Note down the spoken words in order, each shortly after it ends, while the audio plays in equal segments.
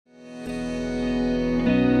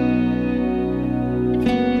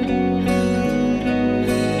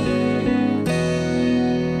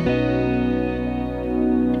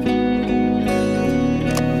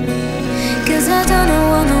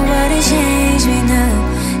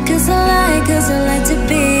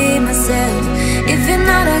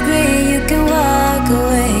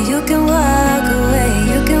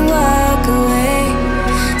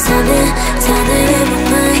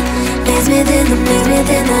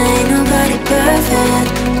within, there ain't nobody perfect.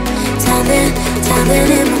 Something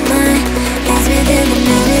in my mind makes me think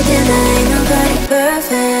there ain't nobody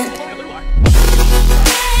perfect.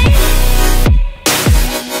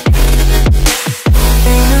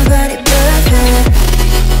 Ain't nobody perfect.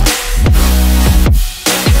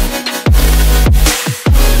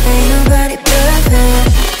 Ain't nobody perfect.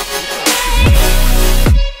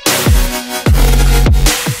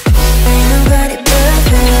 Ain't nobody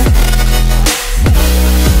perfect.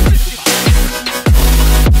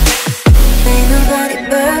 Ain't nobody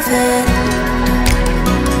perfect.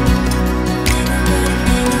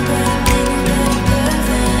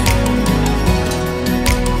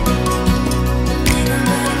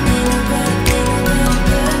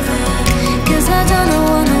 Cause I don't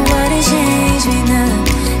want nobody change me now.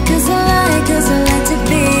 Cause I like to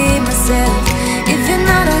be myself. If you're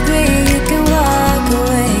not agree, you can walk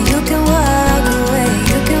away. You can walk away,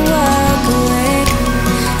 you can walk away.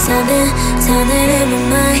 Something in my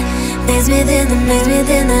mind makes me think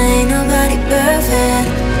there ain't nobody perfect.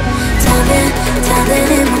 Something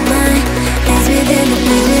in my mind makes me think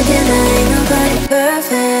there ain't nobody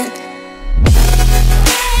perfect.